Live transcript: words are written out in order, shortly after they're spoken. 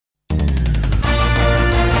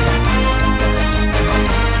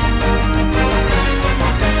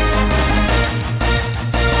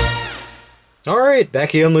Alright,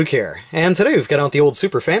 Becky and Luke here, and today we've got out the old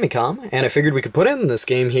Super Famicom, and I figured we could put in this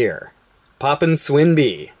game here. Poppin' Twin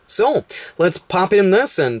Bee. So, let's pop in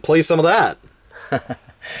this and play some of that.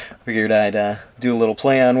 Figured I'd do a little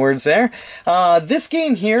play on words there. This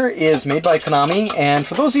game here is made by Konami, and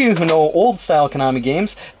for those of you who know old-style Konami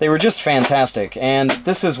games, they were just fantastic, and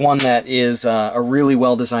this is one that is a really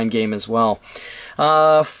well-designed game as well.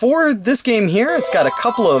 For this game here, it's got a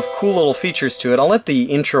couple of cool little features to it. I'll let the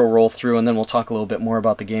intro roll through, and then we'll talk a little bit more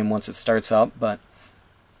about the game once it starts up, but...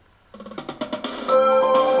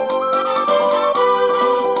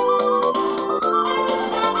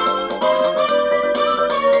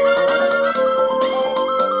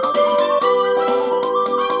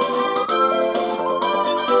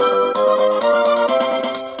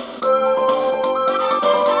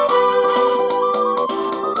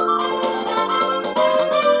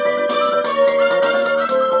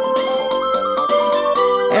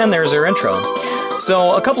 And there's our intro.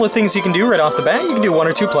 So a couple of things you can do right off the bat. You can do 1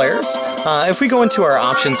 or 2 players. If we go into our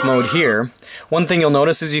options mode here, one thing you'll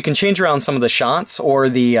notice is you can change around some of the shots or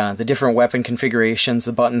the different weapon configurations,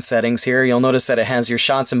 the button settings here. You'll notice that it has your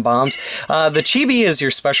shots and bombs. The chibi is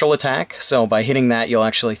your special attack, so by hitting that you'll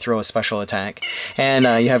actually throw a special attack. And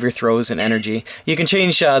you have your throws and energy. You can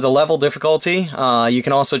change the level difficulty. You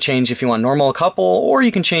can also change if you want normal, couple, or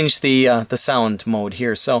you can change the sound mode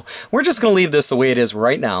here. So we're just going to leave this the way it is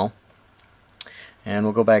right now. And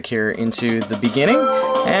we'll go back here into the beginning,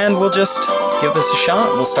 and we'll just give this a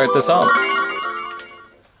shot. We'll start this up.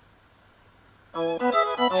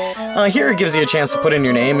 Here it gives you a chance to put in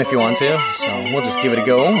your name if you want to, so we'll just give it a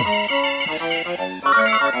go.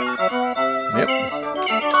 Yep.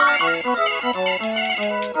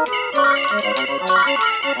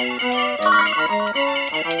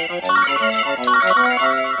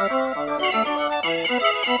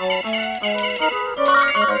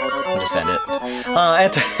 We'll just end it.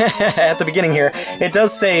 At the beginning here, it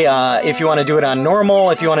does say if you want to do it on normal,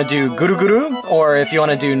 if you want to do guru guru, or if you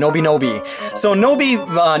want to do nobi nobi. So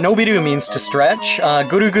nobiru means to stretch,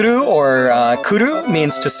 guru guru or kuru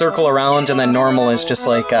means to circle around, and then normal is just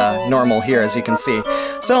like normal here, as you can see.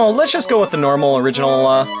 So let's just go with the normal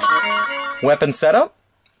original weapon setup.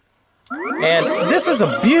 And this is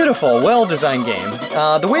a beautiful, well-designed game.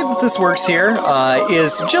 The way that this works here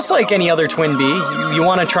is just like any other Twin Bee. You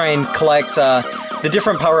want to try and collect the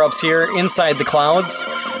different power-ups here inside the clouds.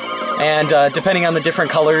 And depending on the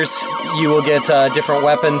different colors, you will get different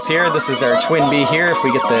weapons here. This is our Twin Bee here, if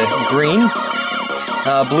we get the green.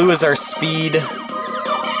 Blue is our speed.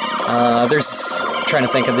 I'm trying to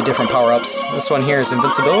think of the different power-ups. This one here is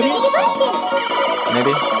invincibility?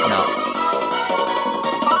 Maybe? No.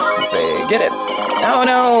 Let's see, get it. Oh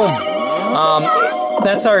no!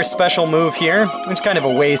 That's our special move here, which is kind of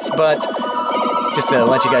a waste, but just to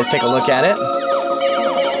let you guys take a look at it.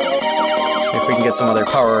 See if we can get some other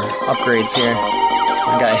power upgrades here.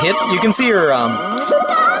 I got hit. You can see your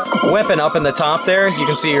weapon up in the top there. You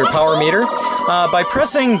can see your power meter. By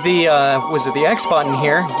pressing the the X button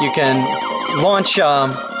here, you can launch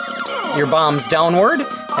your bombs downward,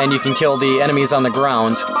 and you can kill the enemies on the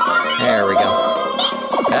ground. There we go.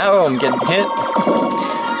 Oh, I'm getting hit.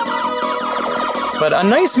 But a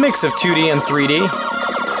nice mix of 2D and 3D.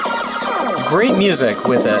 Great music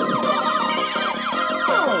with it.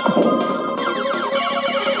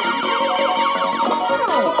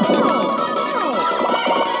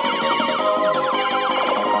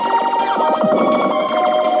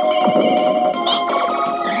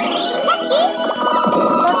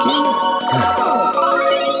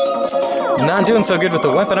 Not doing so good with the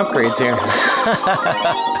weapon upgrades here.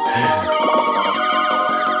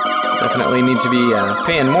 Definitely need to be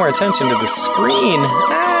paying more attention to the screen.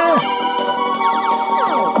 Ah!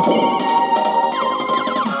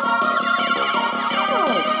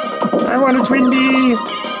 I want a Twin Bee!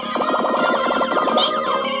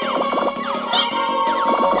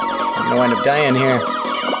 I'm gonna wind up dying here.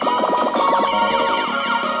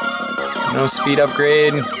 No speed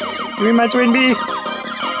upgrade. Give me my Twin Bee!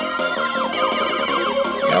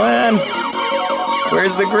 Come on!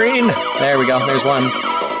 Where's the green? There we go, there's one.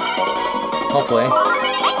 Hopefully.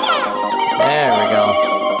 There we go.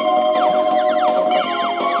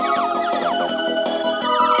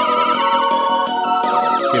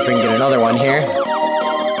 See if we can get another one here.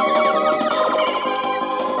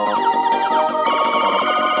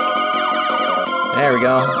 There we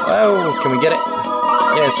go. Oh, can we get it?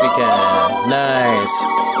 Yes, we can. Nice.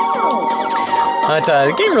 But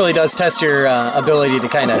the game really does test your ability to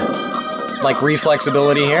kind of, like,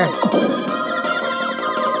 reflexability here.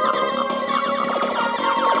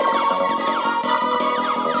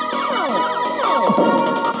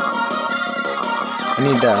 I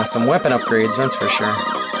need some weapon upgrades, that's for sure.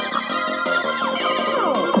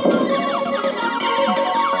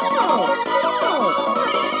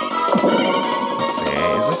 Let's see,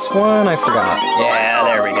 is this one? I forgot. Yeah,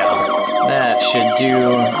 there we go. That should do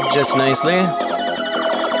just nicely.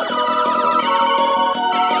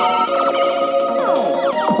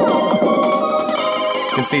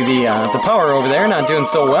 You can see the power over there not doing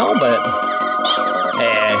so well, but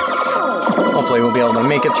hopefully we'll be able to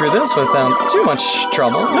make it through this without too much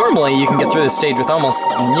trouble. Normally you can get through this stage with almost,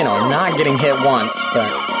 you know, not getting hit once,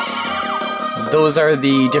 but those are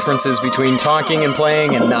the differences between talking and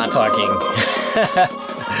playing and not talking. I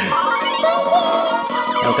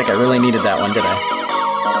don't think I really needed that one, did I?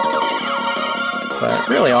 But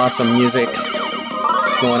really awesome music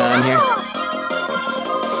going on here.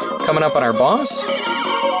 Coming up on our boss.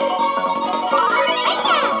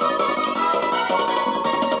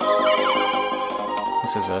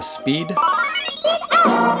 This is a speed.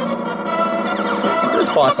 This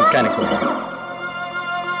boss is kind of cool.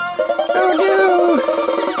 Oh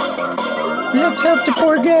no! Let's help the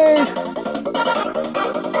poor guy!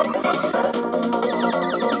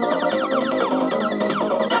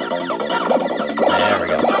 There we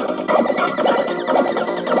go.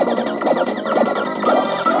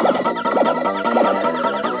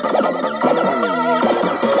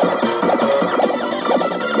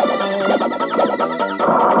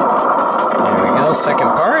 Second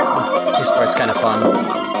part. This part's kind of fun.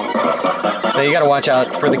 So you gotta watch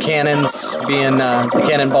out for the cannons being, the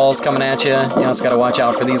cannonballs coming at you. You also gotta watch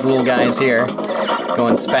out for these little guys here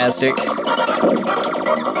going spastic.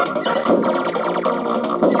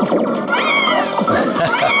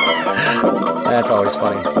 That's always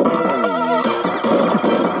funny.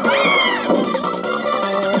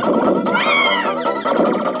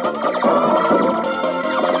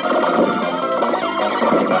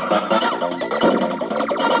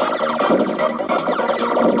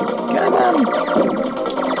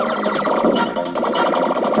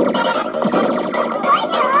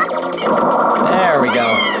 There we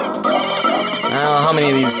go. Now, how many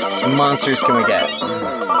of these monsters can we get?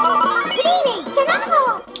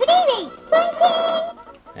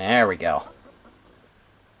 There we go.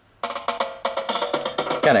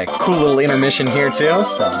 It's got a cool little intermission here too,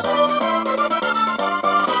 so...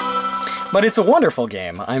 But it's a wonderful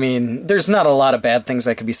game. I mean, there's not a lot of bad things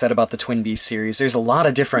that could be said about the Twin Bees series. There's a lot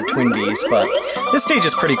of different Twin Bees, but this stage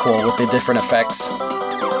is pretty cool with the different effects.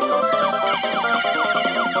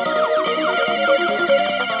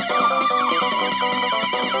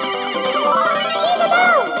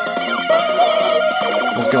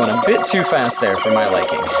 I was going a bit too fast there for my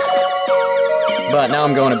liking. But now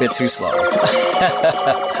I'm going a bit too slow.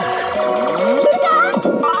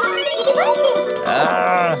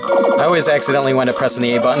 I always accidentally wind up pressing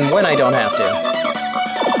the A button when I don't have to.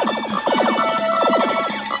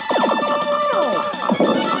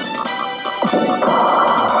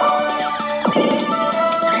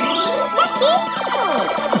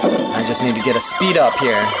 I just need to get a speed up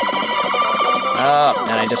here. Oh,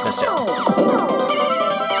 and I just missed it.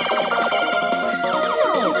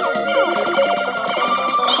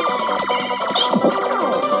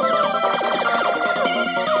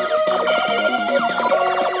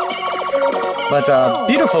 But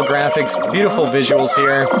beautiful graphics, beautiful visuals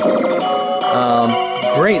here,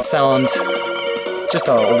 great sound, just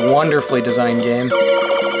a wonderfully designed game.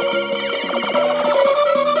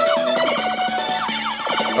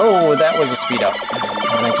 Oh, that was a speed up,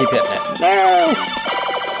 and I keep hitting it. No!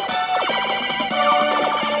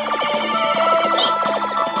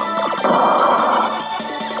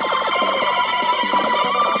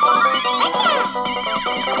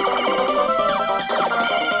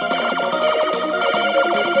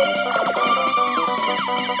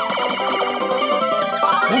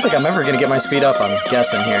 I don't think I'm ever going to get my speed up, I'm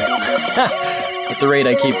guessing here. At the rate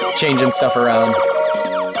I keep changing stuff around.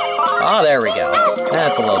 Ah, there we go.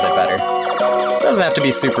 That's a little bit better. Doesn't have to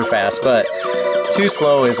be super fast, but too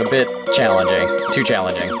slow is a bit challenging. Too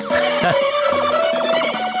challenging.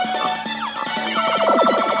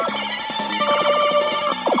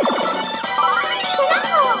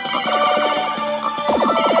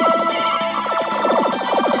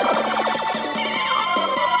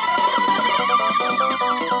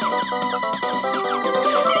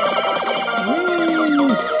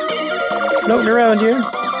 Floating around here.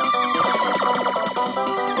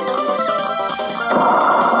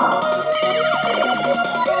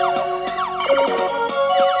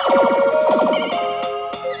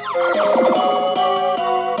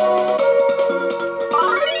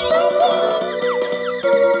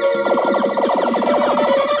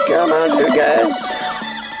 Come on, you guys.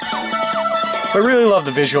 I really love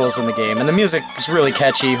the visuals in the game, and the music is really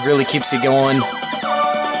catchy, really keeps you going.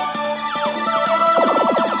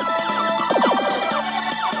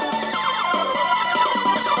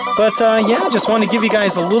 But yeah, just wanted to give you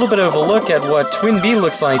guys a little bit of a look at what Twin Bee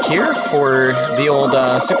looks like here for the old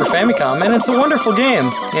Super Famicom, and it's a wonderful game.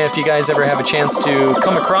 If you guys ever have a chance to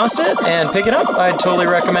come across it and pick it up, I'd totally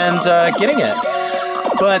recommend getting it.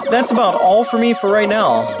 But that's about all for me for right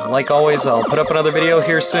now. Like always, I'll put up another video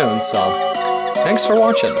here soon, so thanks for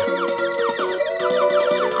watching.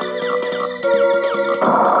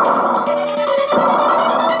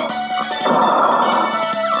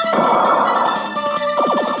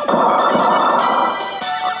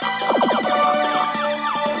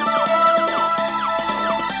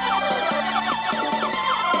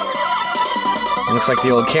 Looks like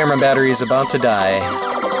the old camera battery is about to die.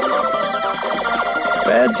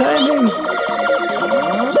 Bad timing!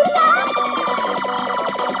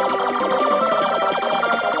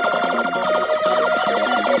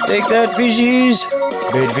 Take that, fishies!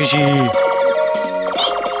 Bad fishy!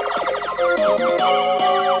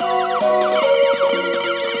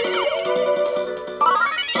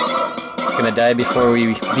 It's gonna die before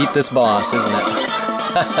we beat this boss, isn't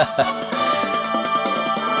it?